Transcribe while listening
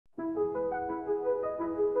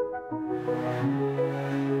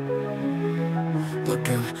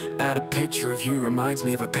Looking at a picture of you reminds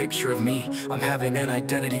me of a picture of me. I'm having an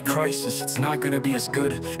identity crisis. It's not gonna be as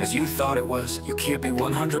good as you thought it was. You can't be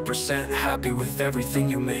 100% happy with everything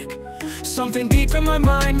you make. Something deep in my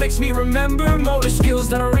mind makes me remember motor skills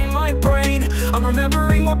that are in my brain. I'm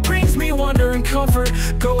remembering what brings me wonder and comfort.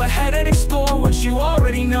 Go ahead and explore what you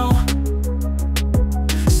already know.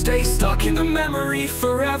 Stay stuck in the memory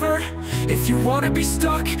forever if you wanna be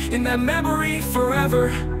stuck in that memory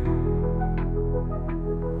forever.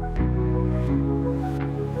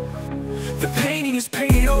 The painting is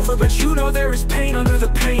painted over, but you know there is pain under the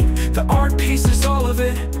paint. The art piece is all of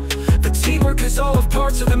it. The teamwork is all of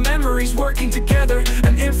parts of the memories working together.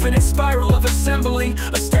 An infinite spiral of assembling.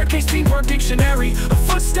 A staircase teamwork dictionary. A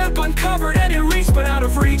footstep uncovered and in reach but out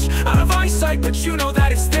of reach. Out of eyesight but you know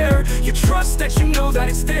that it's there. You trust that you know that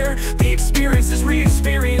it's there. The experience is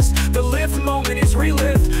re-experienced. The lived moment is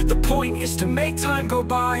relived. The point is to make time go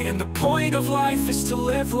by, and the point of life is to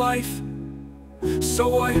live life. So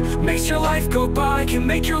what makes your life go by can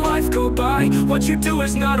make your life go by. What you do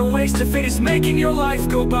is not a waste if it is making your life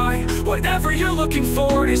go by. Whatever you're looking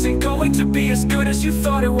for isn't going to be as good as you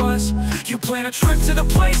thought it was. You plan a trip to the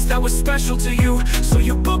place that was special to you, so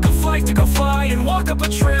you book a flight to go fly and walk up a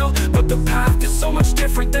trail. But the path is so much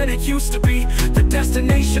different than it used to be. The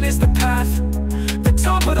destination is the path. The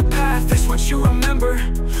top of the path is what you remember.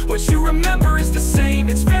 What you remember is the same.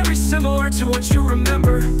 It's very similar to what you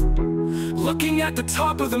remember. Looking at the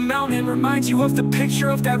top of the mountain reminds you of the picture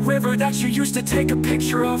of that river that you used to take a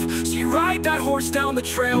picture of. So you ride that horse down the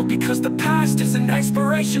trail because the past is an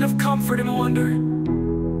exploration of comfort and wonder.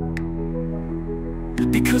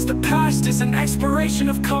 Because the past is an exploration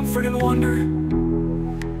of comfort and wonder.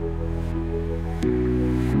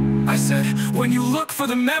 I said, when you look for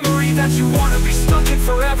the memory that you want to be stuck in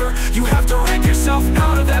forever, you have to rip yourself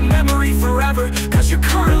out of that memory forever. Cause you're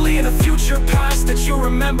currently in a future past that you'll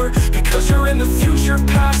remember. Because you're in the future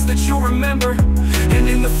past that you'll remember. And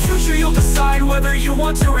in the future you'll decide whether you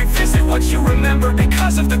want to revisit what you remember.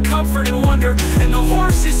 Because of the comfort and wonder. And the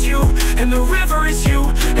horse is you, and the river is you,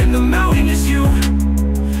 and the mountain is you.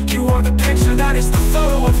 You are the picture that is the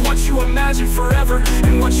photo of what you imagine forever.